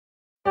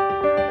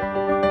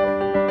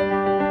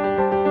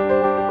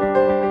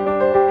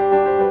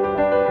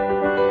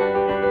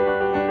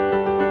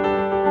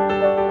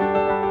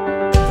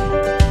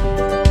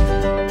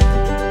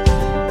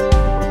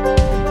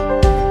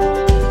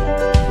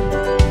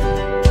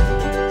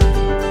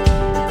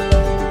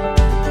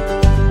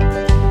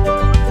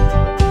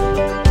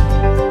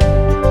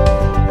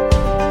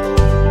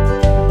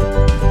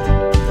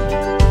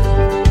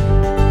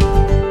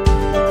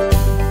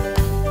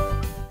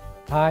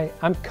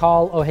I'm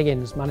Carl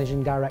O'Higgins,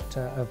 Managing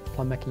Director of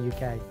Planmeca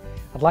UK.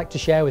 I'd like to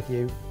share with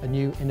you a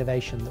new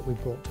innovation that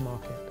we've brought to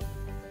market.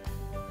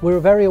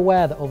 We're very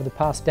aware that over the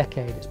past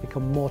decade it's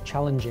become more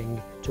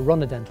challenging to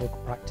run a dental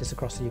practice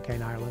across the UK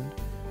and Ireland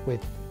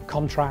with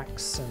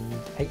contracts and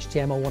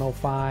HTML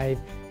 105,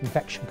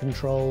 infection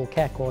control,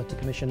 care quality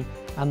commission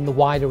and the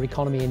wider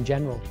economy in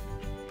general.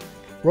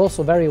 We're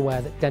also very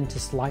aware that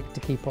dentists like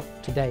to keep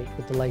up to date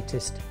with the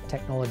latest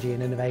technology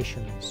and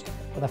innovations,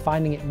 but they're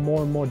finding it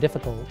more and more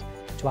difficult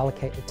to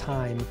allocate the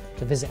time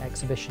to visit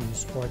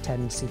exhibitions or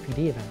attend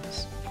CPD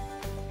events.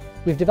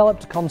 We've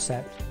developed a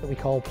concept that we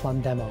call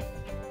Planmeca.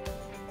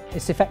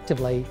 It's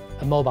effectively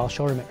a mobile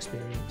showroom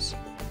experience.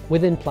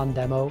 Within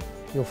Planmeca,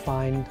 you'll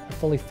find a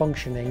fully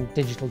functioning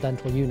digital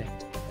dental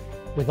unit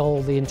with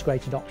all the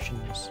integrated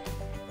options.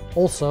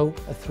 Also,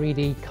 a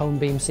 3D cone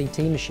beam CT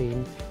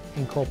machine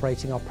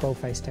incorporating our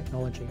ProFace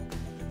technology.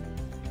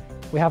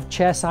 We have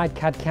chairside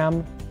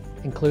CAD/CAM,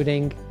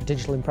 including a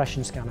digital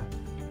impression scanner.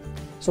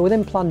 So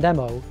within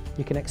Planmeca,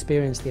 you can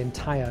experience the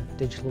entire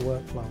digital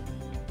workflow,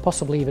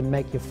 possibly even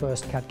make your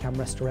first CAD/CAM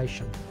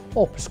restoration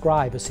or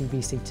prescribe a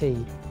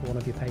CBCT for one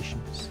of your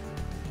patients.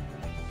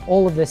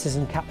 All of this is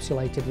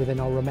encapsulated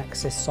within our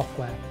Romexis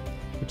software,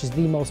 which is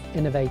the most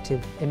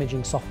innovative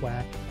imaging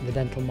software in the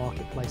dental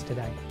marketplace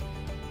today.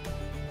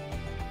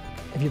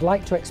 If you'd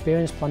like to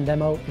experience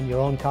Planmeca in your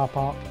own car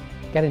park,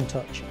 get in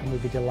touch and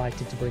we'd be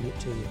delighted to bring it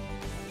to you.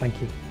 Thank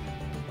you.